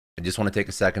I just want to take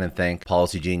a second and thank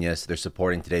Policy Genius. They're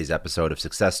supporting today's episode of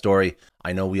Success Story.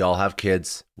 I know we all have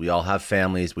kids, we all have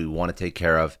families we want to take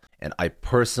care of, and I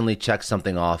personally checked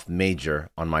something off major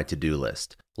on my to-do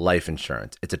list: life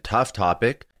insurance. It's a tough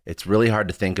topic. It's really hard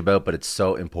to think about, but it's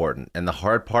so important. And the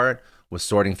hard part was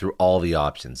sorting through all the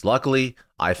options. Luckily,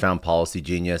 I found Policy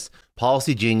Genius.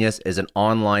 Policy Genius is an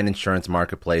online insurance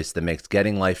marketplace that makes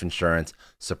getting life insurance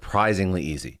surprisingly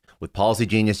easy. With Policy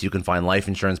Genius, you can find life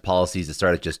insurance policies that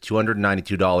start at just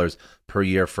 $292 per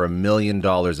year for $1 million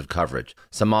of coverage.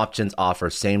 Some options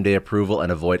offer same-day approval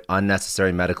and avoid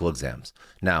unnecessary medical exams.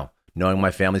 Now, knowing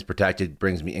my family's protected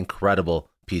brings me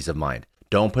incredible peace of mind.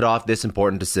 Don't put off this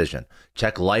important decision.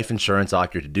 Check life insurance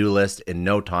off your to-do list in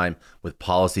no time with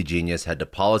Policy Genius. Head to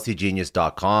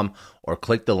policygenius.com or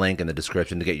click the link in the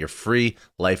description to get your free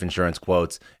life insurance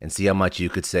quotes and see how much you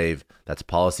could save. That's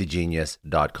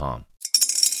policygenius.com.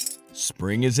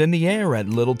 Spring is in the air at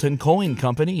Littleton Coin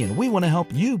Company, and we want to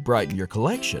help you brighten your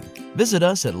collection. Visit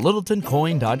us at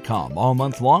littletoncoin.com all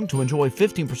month long to enjoy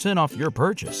 15% off your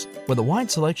purchase. With a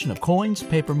wide selection of coins,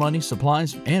 paper money,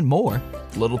 supplies, and more,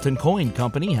 Littleton Coin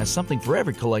Company has something for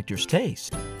every collector's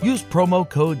taste. Use promo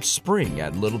code SPRING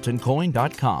at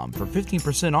littletoncoin.com for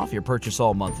 15% off your purchase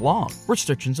all month long.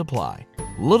 Restrictions apply.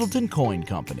 Littleton Coin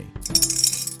Company.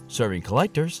 Serving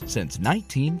collectors since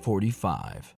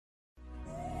 1945.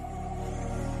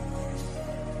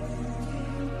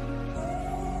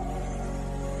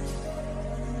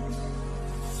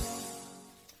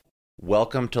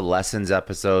 Welcome to Lessons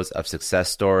episodes of Success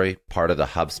Story, part of the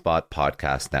HubSpot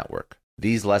podcast network.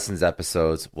 These Lessons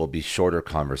episodes will be shorter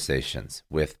conversations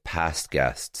with past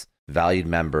guests, valued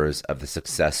members of the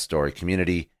Success Story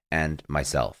community, and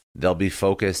myself. They'll be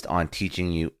focused on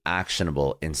teaching you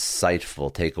actionable,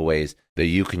 insightful takeaways that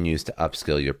you can use to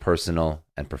upskill your personal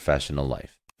and professional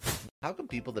life. How come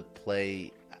people that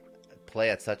play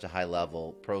at such a high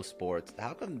level, pro sports,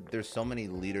 how come there's so many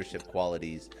leadership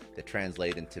qualities that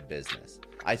translate into business?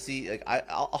 I see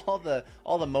all the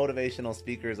motivational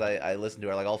speakers I listen to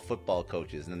are like all football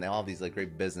coaches, and then they all have these like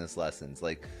great business lessons.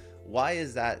 Like, why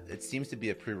is that? It seems to be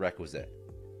a prerequisite.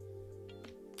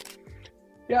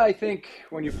 Yeah, I think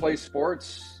when you play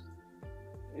sports,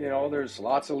 you know, there's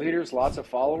lots of leaders, lots of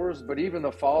followers, but even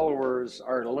the followers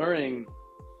are learning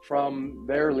from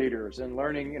their leaders and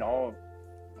learning, you know.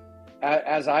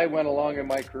 As I went along in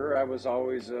my career, I was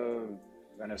always an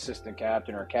assistant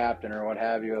captain or what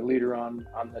have you, a leader on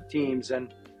the teams.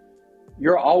 And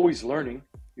you're always learning.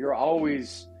 You're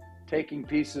always taking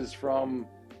pieces from,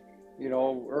 you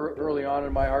know, early on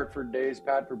in my Hartford days,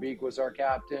 Pat Verbeek was our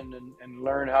captain, and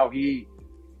learn how he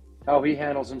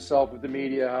handles himself with the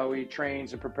media, how he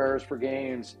trains and prepares for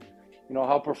games, you know,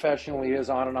 how professional he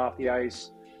is on and off the ice.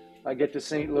 I get to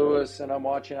St. Louis and I'm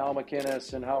watching Al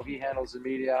McInnes and how he handles the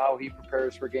media, how he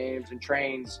prepares for games and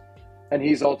trains. And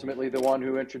he's ultimately the one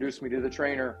who introduced me to the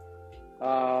trainer.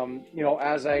 You know,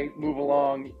 as I move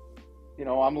along, you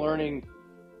know, I'm learning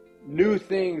new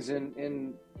things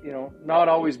in you know, not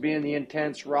always being the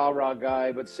intense rah-rah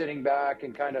guy, but sitting back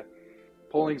and kind of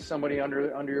pulling somebody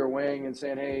under your wing and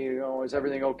saying, hey, you know, is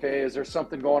everything okay? Is there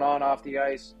something going on off the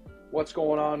ice? What's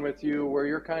going on with you? Where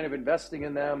you're kind of investing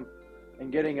in them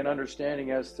and getting an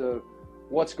understanding as to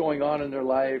what's going on in their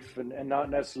life, and not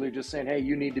necessarily just saying, hey,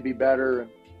 you need to be better.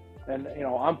 And you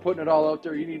know, I'm putting it all out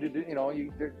there. You need to do, you know,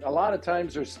 a lot of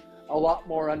times there's a lot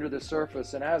more under the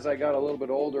surface. And as I got a little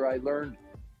bit older, I learned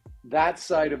that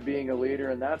side of being a leader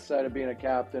and that side of being a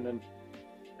captain.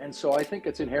 And so I think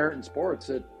it's inherent in sports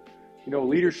that, you know,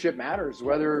 leadership matters.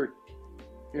 Whether,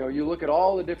 you know, you look at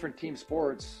all the different team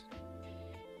sports,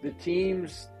 the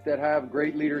teams that have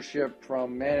great leadership,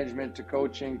 from management to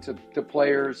coaching to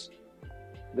players,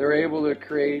 they're able to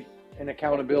create an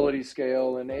accountability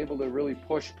scale and able to really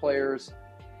push players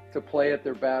to play at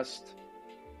their best.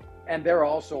 And they're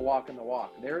also walking the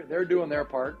walk. They're doing their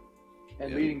part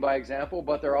and leading by example,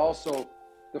 but they're also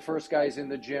the first guys in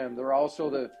the gym. They're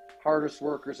also the hardest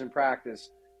workers in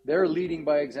practice. They're leading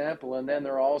by example, and then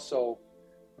they're also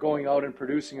going out and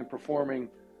producing and performing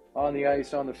on the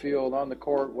ice, on the field, on the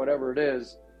court, whatever it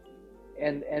is.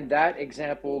 And that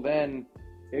example then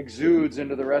exudes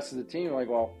into the rest of the team. Like,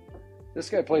 well, this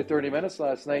guy played 30 minutes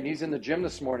last night and he's in the gym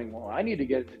this morning. Well, I need to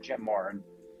get in the gym more.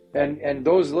 And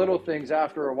those little things,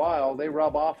 after a while, they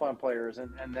rub off on players.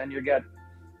 And then you got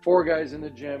 4 guys in the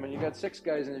gym, and you got 6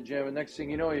 guys in the gym. And next thing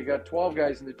you know, you got 12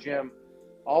 guys in the gym,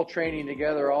 all training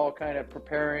together, all kind of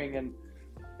preparing.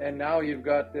 And now you've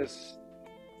got this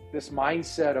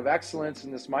mindset of excellence,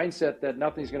 and this mindset that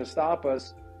nothing's going to stop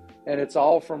us. And it's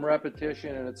all from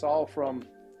repetition, and it's all from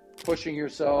pushing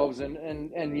yourselves.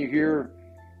 And you hear,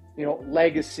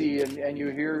 legacy, and you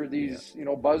hear these,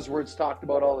 buzzwords talked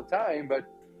about all the time, but,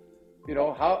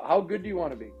 how good do you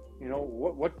want to be?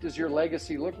 What does your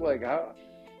legacy look like?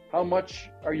 How much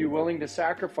are you willing to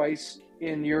sacrifice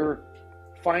in your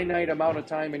finite amount of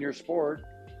time in your sport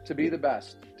to be the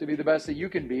best that you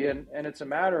can be? And it's a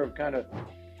matter of kind of,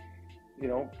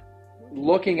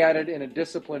 looking at it in a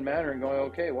disciplined manner and going,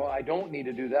 okay, well, I don't need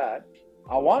to do that.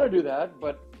 I want to do that,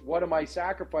 but what am I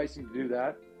sacrificing to do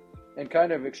that? And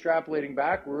kind of extrapolating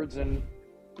backwards. And,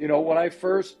 when I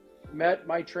first met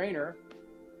my trainer,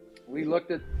 we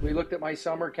looked at my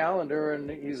summer calendar, and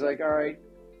he's like, all right,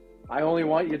 I only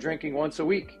want you drinking once a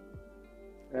week.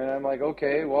 And I'm like,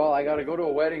 okay, well, I got to go to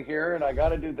a wedding here, and I got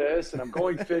to do this, and I'm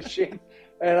going fishing.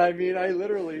 And I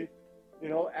literally,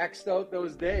 X'd out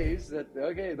those days that,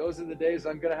 okay, those are the days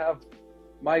I'm going to have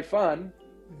my fun.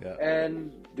 Yeah.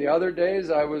 And the other days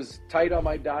I was tight on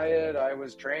my diet. I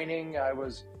was training. I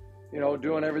was,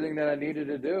 doing everything that I needed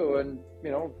to do. And,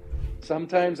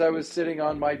 sometimes I was sitting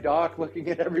on my dock looking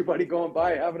at everybody going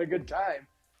by, having a good time.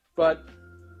 But,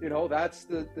 that's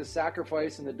the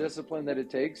sacrifice and the discipline that it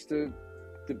takes to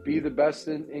be the best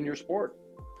in your sport.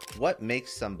 What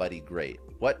makes somebody great?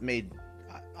 What made,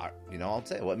 I'll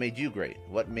say, what made you great?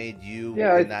 What made you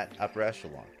in that upper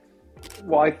echelon?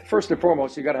 Well, first and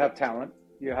foremost, you got to have talent.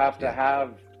 You have to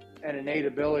have an innate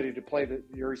ability to play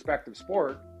your respective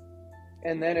sport.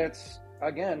 And then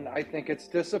I think it's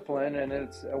discipline, and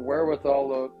it's a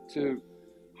wherewithal to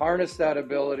harness that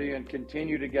ability and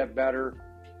continue to get better.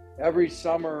 Every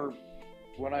summer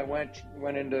when I went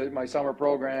into my summer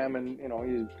program, and,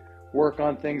 you work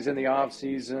on things in the off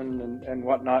season and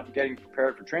whatnot, getting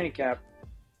prepared for training camp.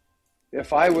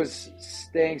 If I was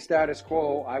staying status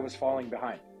quo, I was falling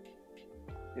behind.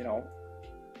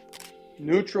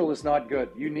 Neutral is not good.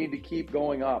 You need to keep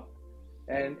going up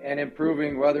and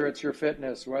improving, whether it's your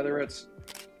fitness, whether it's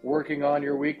working on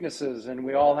your weaknesses, and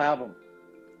we all have them,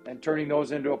 and turning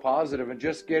those into a positive, and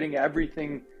just getting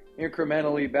everything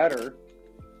incrementally better.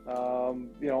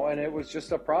 And it was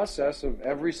just a process of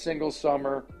every single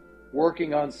summer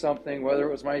working on something, whether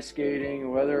it was my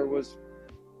skating, whether it was,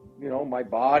 my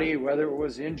body, whether it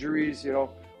was injuries,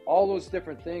 all those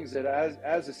different things that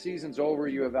as the season's over,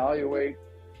 you evaluate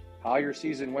how your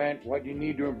season went, what you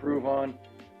need to improve on,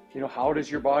 how does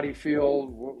your body feel,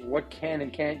 what can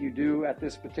and can't you do at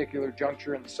this particular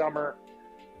juncture in the summer,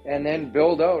 and then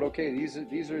build out, okay,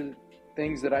 these are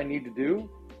things that I need to do,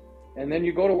 and then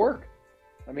you go to work.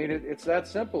 It's that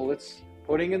simple. It's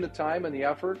putting in the time and the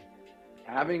effort,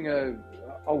 having a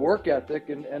work ethic,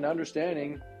 and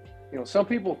understanding, some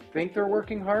people think they're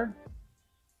working hard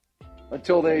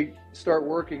until they start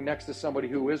working next to somebody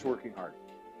who is working hard.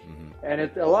 Mm-hmm.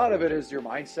 And a lot of it is your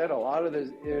mindset. A lot of it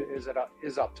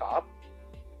is up top.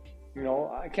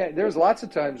 There's lots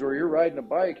of times where you're riding a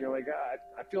bike, you're like,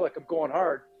 I feel like I'm going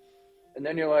hard. And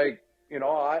then you're like,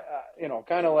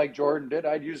 kind of like Jordan did,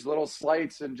 I'd use little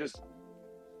slights and just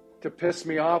to piss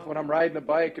me off when I'm riding the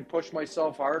bike and push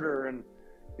myself harder, and,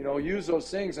 use those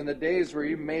things. And the days where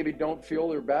you maybe don't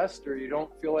feel your best, or you don't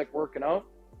feel like working out,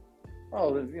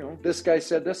 oh, this guy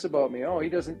said this about me. Oh, he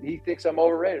thinks I'm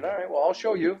overrated. All right, well, I'll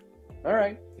show you. All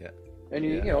right. Yeah. And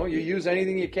you use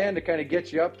anything you can to kind of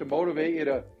get you up, to motivate you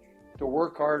to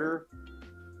work harder,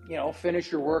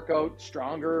 finish your workout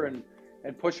stronger, and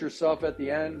push yourself at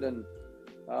the end. And,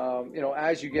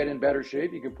 as you get in better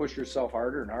shape, you can push yourself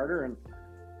harder and harder. And,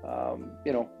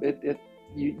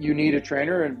 you need a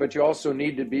trainer, but you also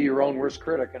need to be your own worst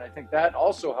critic. And I think that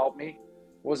also helped me,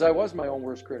 I was my own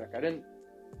worst critic. I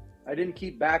didn't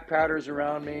keep back patters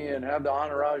around me and have the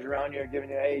entourage around you giving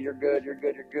you, hey, you're good, you're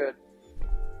good, you're good.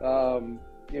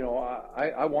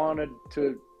 I wanted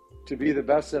to be the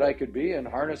best that I could be and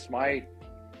harness my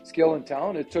skill and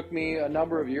talent. It took me a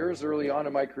number of years early on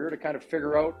in my career to kind of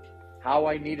figure out how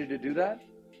I needed to do that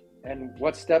and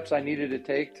what steps I needed to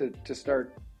take to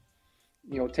start,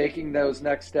 taking those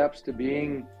next steps to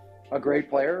being a great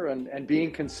player and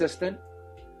being consistent.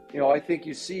 I think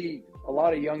you see a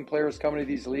lot of young players coming to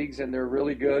these leagues and they're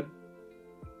really good,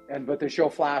 but they show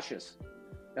flashes.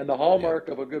 And the hallmark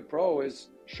of a good pro is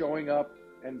showing up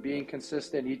and being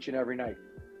consistent each and every night.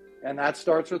 And that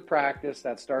starts with practice,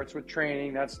 that starts with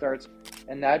training,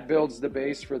 and that builds the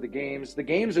base for the games. The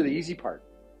games are the easy part.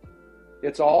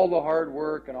 It's all the hard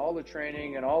work and all the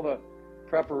training and all the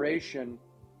preparation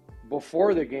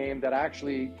before the game that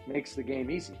actually makes the game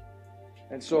easy.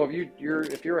 And so if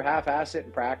you're a half-ass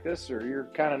in practice, or you're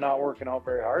kind of not working out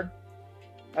very hard,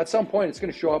 at some point it's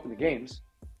going to show up in the games.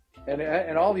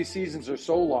 And all these seasons are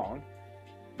so long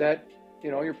that,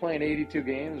 you're playing 82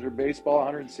 games, or baseball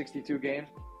 162 games.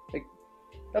 Like,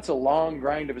 that's a long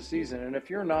grind of a season. And if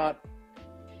you're not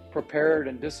prepared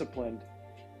and disciplined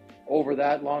over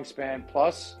that long span,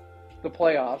 plus the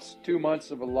playoffs, 2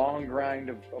 months of a long grind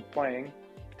of playing,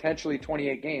 potentially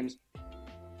 28 games,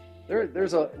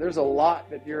 there's a lot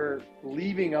that you're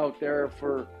leaving out there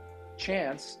for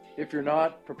chance if you're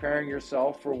not preparing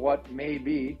yourself for what may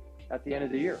be at the end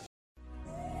of the year.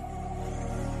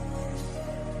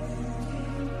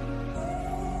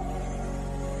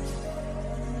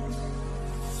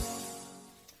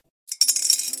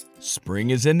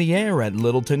 Spring is in the air at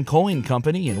Littleton Coin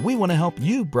Company, and we want to help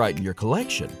you brighten your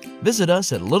collection. Visit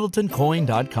us at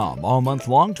littletoncoin.com all month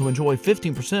long to enjoy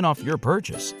 15% off your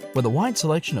purchase. With a wide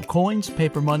selection of coins,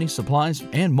 paper money, supplies,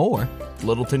 and more,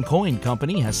 Littleton Coin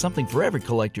Company has something for every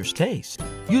collector's taste.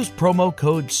 Use promo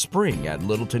code SPRING at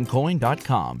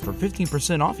littletoncoin.com for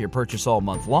 15% off your purchase all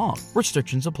month long.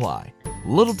 Restrictions apply.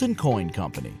 Littleton Coin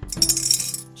Company.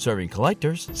 Serving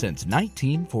collectors since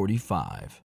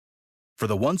 1945. For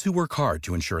the ones who work hard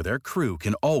to ensure their crew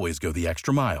can always go the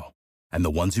extra mile, and the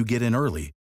ones who get in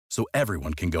early so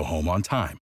everyone can go home on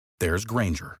time, there's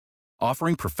Granger,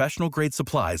 offering professional-grade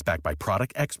supplies backed by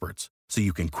product experts so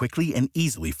you can quickly and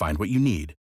easily find what you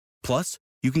need. Plus,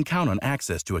 you can count on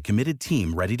access to a committed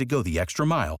team ready to go the extra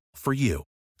mile for you.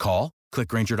 Call, click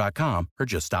Granger.com, or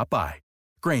just stop by.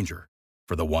 Granger,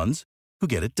 for the ones who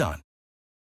get it done.